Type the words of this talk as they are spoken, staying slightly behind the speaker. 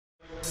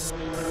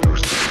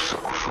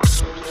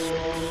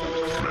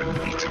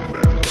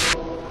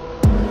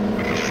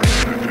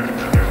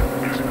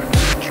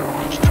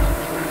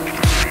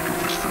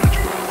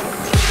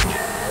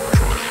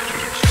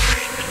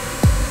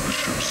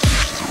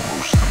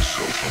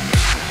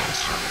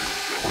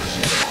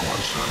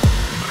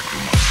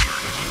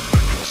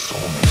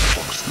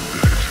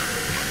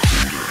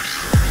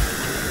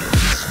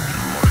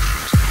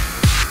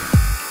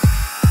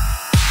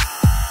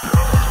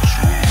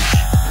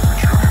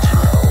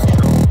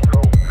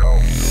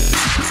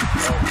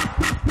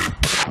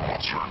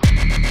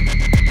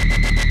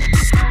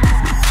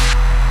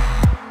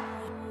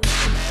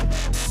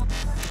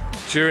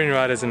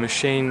Durianrider is a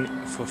machine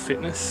for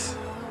fitness.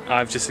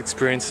 I've just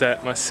experienced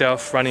that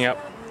myself running up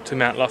to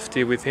Mount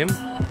Lofty with him.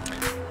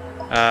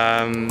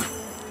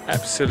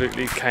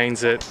 Absolutely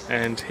canes it,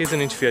 and here's an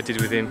interview I did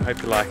with him.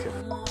 Hope you like it.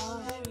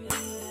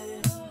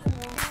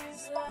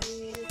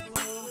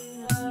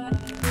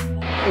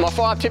 My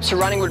 5 tips for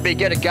running would be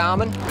get a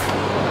Garmin.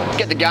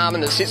 Get the Garmin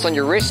that sits on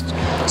your wrist,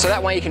 so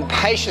that way you can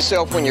pace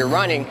yourself when you're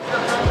running,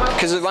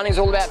 because running's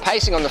all about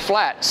pacing on the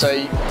flat. So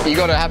you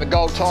got to have a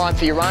goal time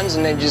for your runs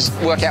and then just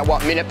work out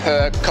what minute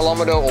per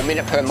kilometre or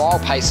minute per mile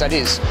pace that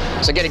is.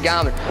 So get a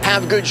Garmin.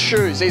 Have good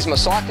shoes. These are my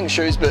cycling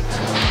shoes, but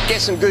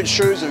get some good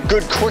shoes with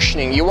good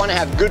cushioning. You want to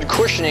have good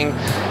cushioning.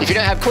 If you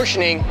don't have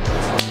cushioning,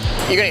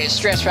 you're going to get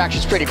stress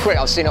fractures pretty quick.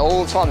 I've seen it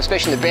all the time,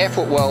 especially in the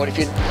barefoot world.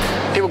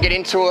 People get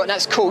into it, and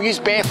that's cool. Use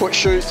barefoot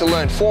shoes to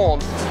learn form,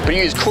 but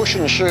use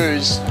cushion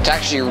shoes to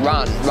actually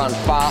run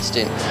fast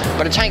in.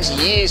 But it takes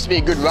years to be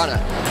a good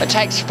runner. It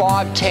takes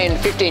 5, 10,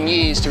 15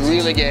 years to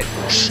really get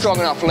strong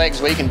enough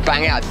legs where you can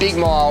bang out big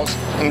miles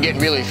and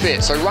get really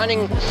fit. So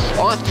running,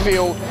 I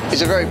feel,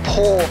 is a very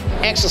poor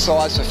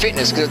exercise for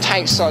fitness, because it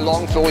takes so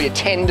long for all your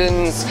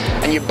tendons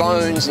and your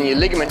bones and your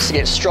ligaments to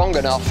get strong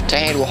enough to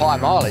handle high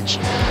mileage.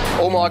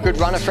 All my good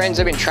runner friends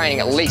have been training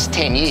at least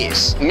 10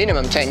 years,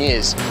 minimum 10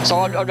 years. So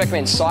I'd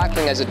recommend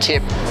cycling as a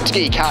tip to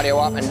get your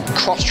cardio up and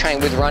cross-train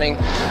with running.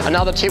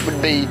 Another tip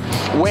would be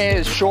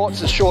wear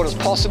shorts as short as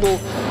possible,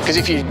 because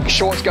if your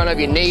shorts going over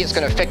your knee, it's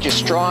going to affect your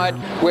stride.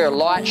 Wear a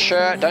light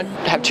shirt, don't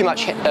have too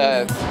much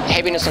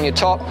heaviness on your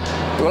top.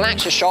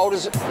 Relax your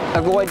shoulders,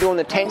 avoid doing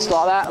the tense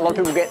like that. A lot of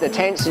people get the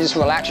tense, you just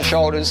relax your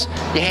shoulders.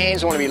 Your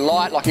hands want to be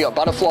light, like you got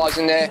butterflies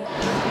in there.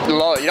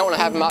 Low, you don't want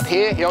to have them up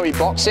here, you don't want to be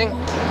boxing.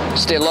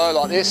 Just stay low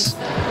like this.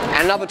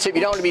 And another tip,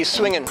 you don't want to be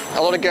swinging.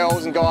 A lot of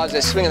girls and guys,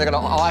 they're swinging, they've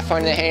got an iPhone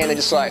in their hand, they're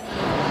just like,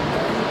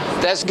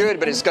 that's good,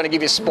 but it's going to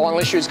give you spinal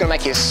issues, it's going to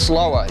make you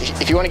slower.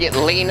 If you want to get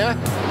leaner,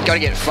 you got to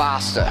get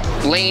faster.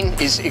 Lean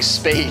is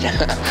speed.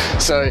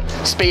 So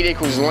speed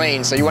equals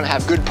lean. So you want to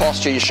have good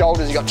posture. Your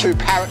shoulders, you've got 2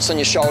 parrots on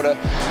your shoulder,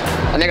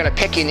 and they're going to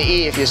peck you in the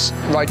ear if you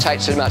rotate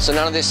too much. So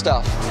none of this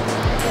stuff.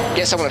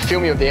 Get someone to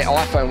film you with their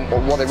iPhone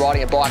while they're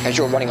riding a bike as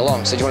you're running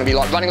along. So you want to be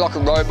like running like a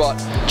robot,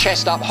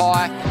 chest up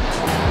high.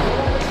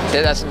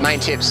 That's the main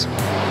tips.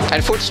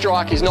 And foot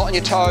strike is not on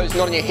your toes,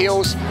 not on your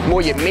heels,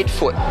 more your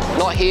midfoot.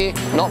 Not here,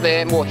 not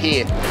there, more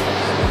here.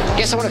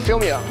 Get someone to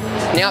film you.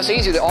 Now it's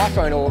easy with the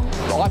iPhone or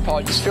the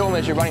iPod, just film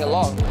as you're running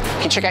along. You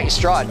can check out your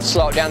stride,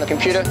 slow it down on the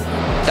computer.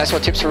 That's my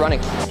tips for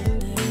running.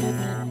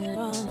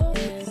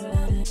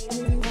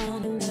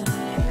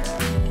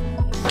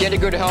 Get a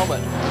good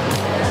helmet.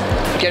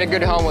 Get a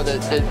good helmet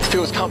that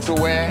feels comfortable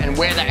to wear, and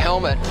wear that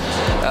helmet.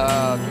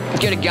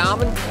 Get a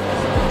Garmin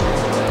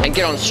and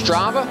get on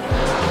Strava.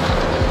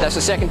 That's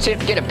the second tip.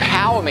 Get a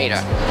power meter.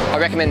 I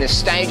recommend the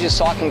Stages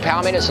cycling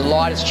power meter. It's the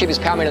lightest,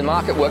 cheapest power meter in the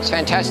market. Works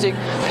fantastic.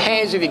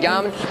 Pairs with your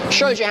Garmin.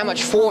 Shows you how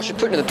much force you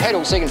put into the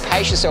pedal so you can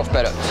pace yourself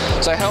better.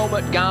 So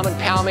helmet, Garmin,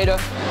 power meter.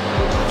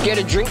 Get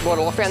a drink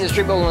bottle. I found this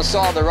drink bottle on the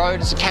side of the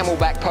road. It's a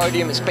Camelback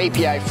Podium. It's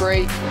BPA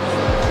free.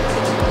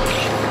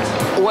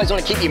 Always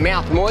want to keep your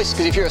mouth moist,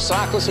 because if you're a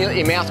cyclist and you let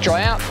your mouth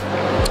dry out,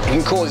 it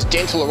can cause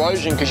dental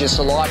erosion, because your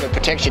saliva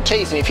protects your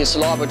teeth, and if your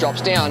saliva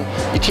drops down,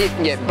 your teeth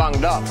can get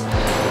bunged up.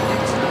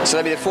 So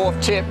that'd be the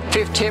 4th tip.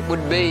 5th tip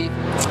would be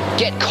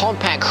get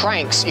compact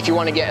cranks if you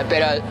want to get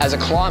better as a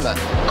climber.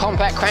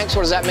 Compact cranks,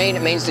 what does that mean?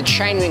 It means the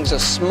chain rings are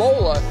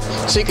smaller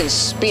so you can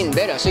spin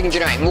better, so you can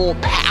generate more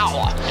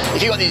power.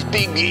 If you've got these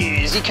big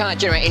gears, you can't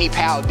generate any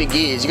power with big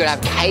gears. You've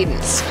got to have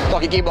cadence,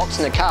 like a gearbox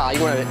in the car.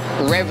 You want to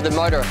rev the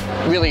motor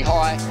really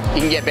high, you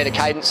can get better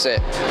cadence there.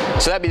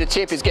 So that'd be the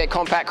tip, is get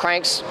compact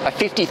cranks, a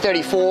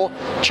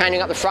 50-34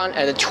 chaining up the front,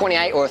 and a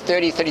 28 or a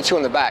 30-32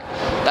 in the back.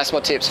 That's my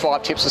tips,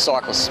 5 tips for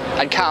cyclists.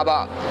 And carb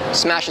up.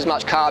 Smash as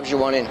much carbs you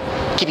want in.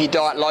 Keep your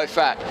diet low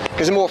fat,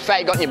 because the more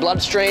fat you got in your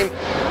bloodstream,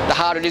 the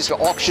harder it is for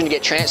oxygen to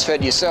get transferred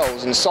to your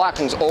cells. And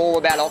cycling's all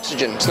about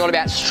oxygen. It's not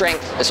about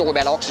strength, it's all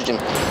about oxygen.